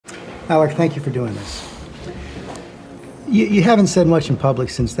Alec, thank you for doing this. You haven't said much in public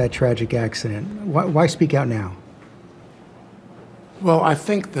since that tragic accident. Why speak out now? Well, I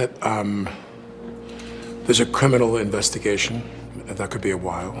think that there's a criminal investigation. That could be a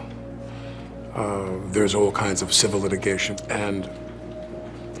while. There's all kinds of civil litigation, and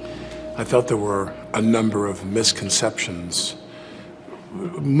I felt there were a number of misconceptions,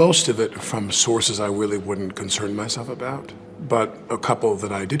 most of it from sources I really wouldn't concern myself about, but a couple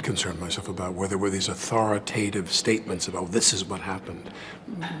that I did concern myself about, where there were these authoritative statements about this is what happened.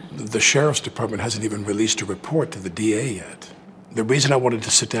 The sheriff's department hasn't even released a report to the DA yet. The reason I wanted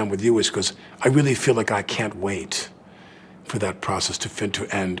to sit down with you is because I really feel like I can't wait for that process to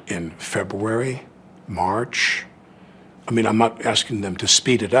end in February, March. I mean, I'm not asking them to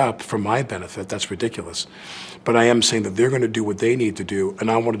speed it up for my benefit. That's ridiculous. But I am saying that they're going to do what they need to do, and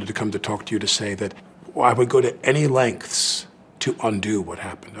I wanted to come to talk to you to say that I would go to any lengths to undo what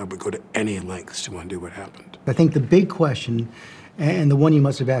happened. I would go to any lengths to undo what happened. I think the big question, and the one you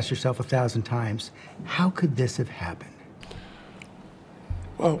must have asked yourself 1,000 times, how could this have happened?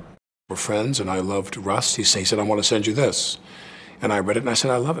 Well, we're friends, and I loved Russ. He said, I want to send you this. And I read it, and I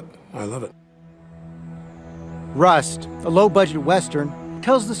said, I love it. I love it. Rust, a low-budget Western,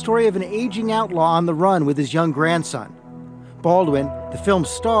 tells the story of an aging outlaw on the run with his young grandson. Baldwin, the film's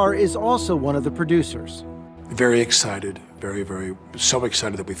star, is also one of the producers. Very excited, so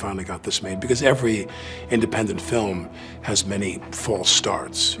excited that we finally got this made, because every independent film has many false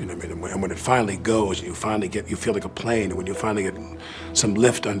starts, you know what I mean? And when it finally goes, you feel like a plane, and when you finally get some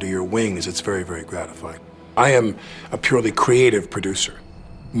lift under your wings, it's very, very gratifying. I am a purely creative producer.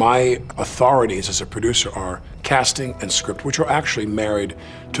 My authorities as a producer are casting and script, which are actually married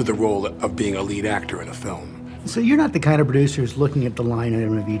to the role of being a lead actor in a film. So you're not the kind of producer who's looking at the line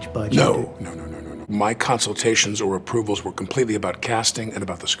item of each budget? No. My consultations or approvals were completely about casting and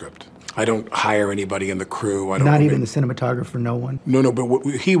about the script. I don't hire anybody in the crew. Not even the cinematographer, no one? No, but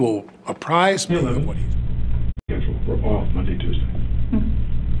he will apprise me of what he's scheduled. We're off Monday, Tuesday.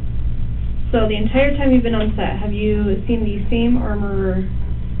 So the entire time you've been on set, have you seen the same armorer?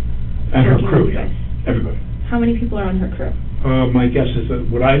 And her crew, yeah. Everybody. How many people are on her crew? My guess is that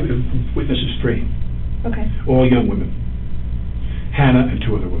what I witnessed is 3. Okay. All young women. Hannah and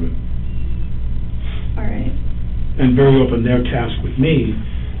 2 other women. All right. And very often they're tasked with me,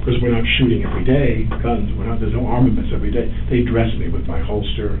 because we're not shooting every day, guns, there's no armaments every day. They dress me with my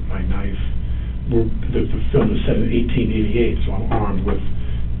holster, my knife. The film is set in 1888, so I'm armed with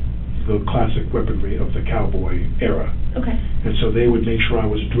the classic weaponry of the cowboy era. Okay. And so they would make sure I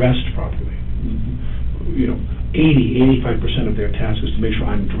was dressed properly. You know, 85% of their task is to make sure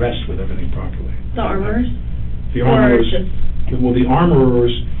I'm dressed with everything properly. The armorers? The armorers. Well, the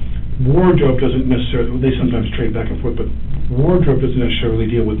armorers, wardrobe doesn't necessarily, they sometimes trade back and forth, but wardrobe doesn't necessarily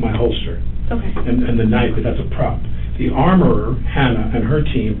deal with my holster. Okay. And the knife, but that's a prop. The armorer, Hannah, and her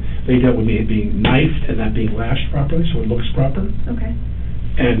team, they dealt with me being knifed and that being lashed properly, so it looks proper. Okay.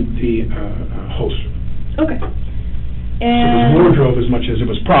 And the holster. Okay. So it was wardrobe as much as it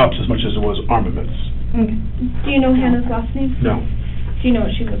was props, as much as it was armaments. Okay. Do you know Hannah's last name? No. Do you know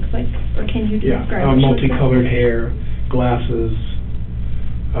what she looks like? Or can you describe what she looks multicolored hair, glasses,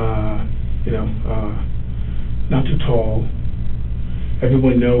 not too tall.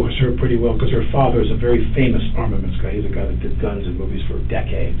 Everyone knows her pretty well because her father is a very famous armaments guy. He's a guy that did guns in movies for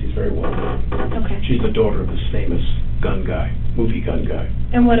decades. He's very well known. Okay. She's the daughter of this famous gun guy, movie gun guy.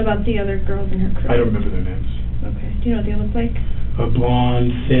 And what about the other girls in her crew? I don't remember their names. Okay. Do you know what they look like? A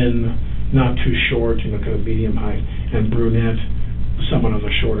blonde, thin, not too short, kind of medium height, and brunette, someone on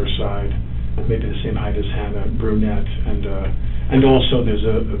the shorter side, maybe the same height as Hannah, brunette, and also there's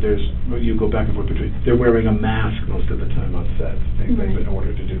you go back and forth between, they're wearing a mask most of the time on set. They've been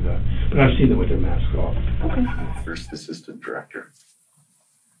ordered to do that. But I've seen them with their masks off. Okay. First assistant director.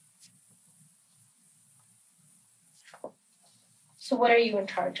 So what are you in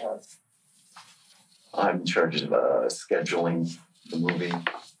charge of? I'm in charge of scheduling the movie,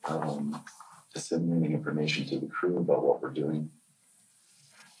 disseminating information to the crew about what we're doing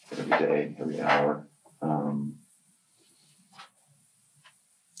every day, every hour.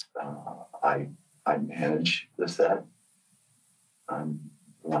 I manage the set. I'm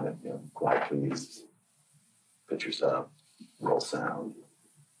the one that, quiet please, pictures up, roll sound.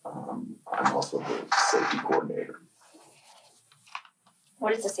 I'm also the safety coordinator.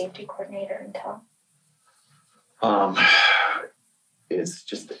 What does the safety coordinator entail? It's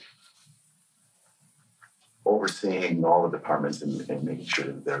just overseeing all the departments and making sure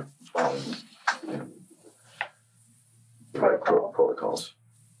that they're following the right protocols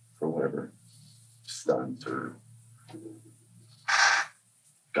for whatever stunt or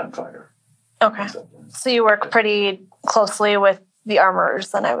gunfire. Okay. So you work pretty closely with the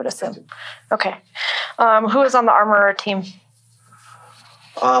armorers, then I would assume. Okay. Who is on the armorer team?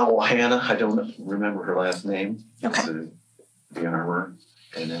 Well, Hannah, I don't remember her last name. Okay. The armorer.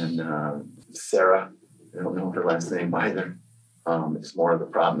 And then Sarah, I don't know her last name either. It's more of the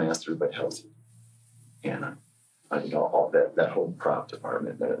prop master, but helps Hannah. I think all that whole prop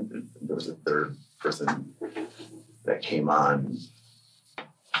department. There was a third person that came on.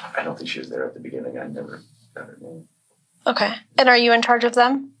 I don't think she was there at the beginning. I never got her name. Okay. And are you in charge of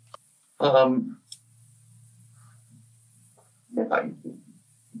them?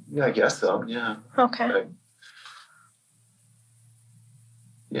 Yeah, I guess so. Yeah. Okay.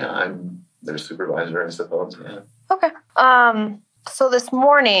 I'm their supervisor, I suppose. Yeah. Okay. So this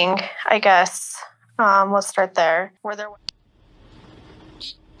morning, I guess, let's start there. Were there...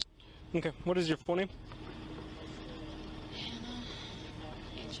 Okay. What is your full name? Hannah.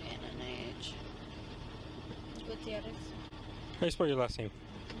 H-A-N-N-A-H. Gutierrez. How do you spell your last name?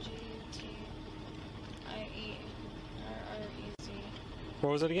 G-U-T-I-E-R-R-E-Z.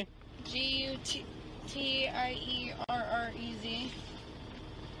 What was that again? G-U-T-I-E-R-R-E-Z.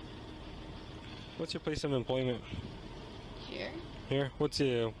 What's your place of employment? Here? Here? What's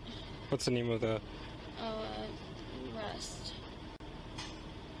the name of the... Rust.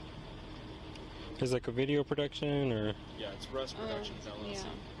 Is it like a video production or... Yeah, it's Rust Productions LLC. Yeah.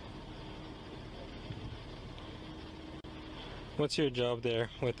 What's your job there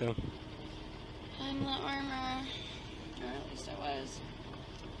with them? I'm the armorer. Or at least I was.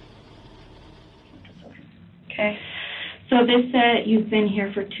 Okay. So this said you've been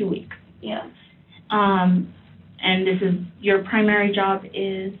here for 2 weeks. Yeah. And this is your primary job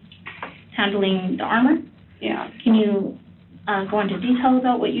is handling the armor? Yeah. Can you go into detail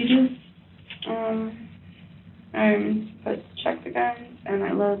about what you do? I'm supposed to check the guns, and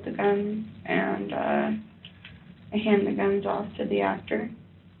I load the guns, and I hand the guns off to the actor.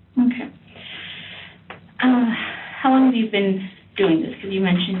 Okay. How long have you been doing this? Because you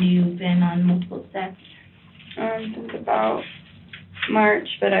mentioned you've been on multiple sets. Since about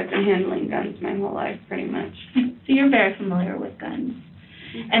March, but I've been handling guns my whole life, pretty much. So you're very familiar with guns.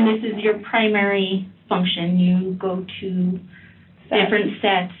 And this is your primary function. You go to different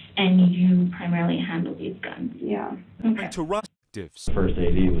sets and you primarily handle these guns. Yeah. Okay. To Rust. First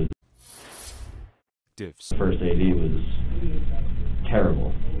AD was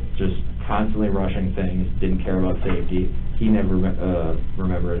terrible. Just constantly rushing things, didn't care about safety. He never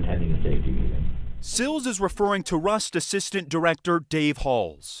remembered attending a safety meeting. Sills is referring to Rust Assistant Director Dave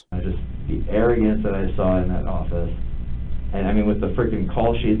Halls. Just the arrogance that I saw in that office, and I mean with the freaking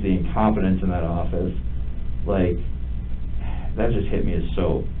call sheets, the incompetence in that office, like, that just hit me as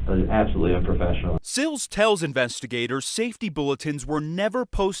so absolutely unprofessional. Sills tells investigators safety bulletins were never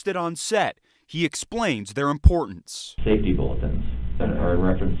posted on set. He explains their importance. Safety bulletins that are in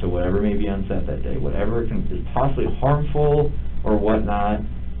reference to whatever may be on set that day, whatever is possibly harmful or whatnot,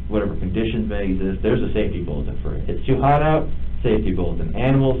 whatever conditions may exist, there's a safety bulletin for it. It's too hot out, safety bulletin.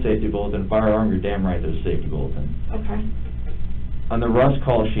 Animal, safety bulletin. Firearm, you're damn right there's a safety bulletin. Okay. On the Rust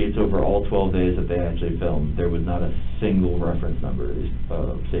call sheets over all 12 days that they actually filmed, there was not a single reference number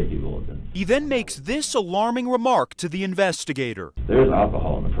of safety bulletins. He then makes this alarming remark to the investigator. There's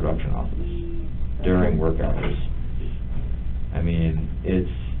alcohol in the production office during work hours. I mean,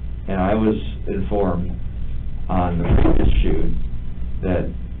 and I was informed on the previous shoot that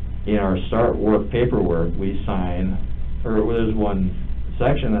in our start work paperwork, we sign, or there's one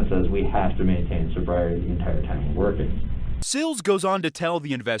section that says we have to maintain sobriety the entire time we're working. Sills goes on to tell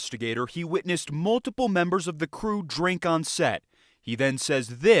the investigator he witnessed multiple members of the crew drink on set. He then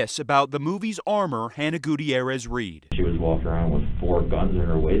says this about the movie's armor, Hannah Gutierrez-Reed. She was walking around with 4 guns in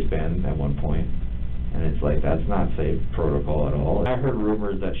her waistband at one point, and it's like, that's not safe protocol at all. I heard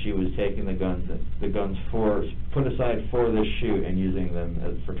rumors that she was taking the guns put aside for this shoot and using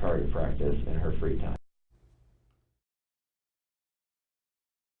them for target practice in her free time.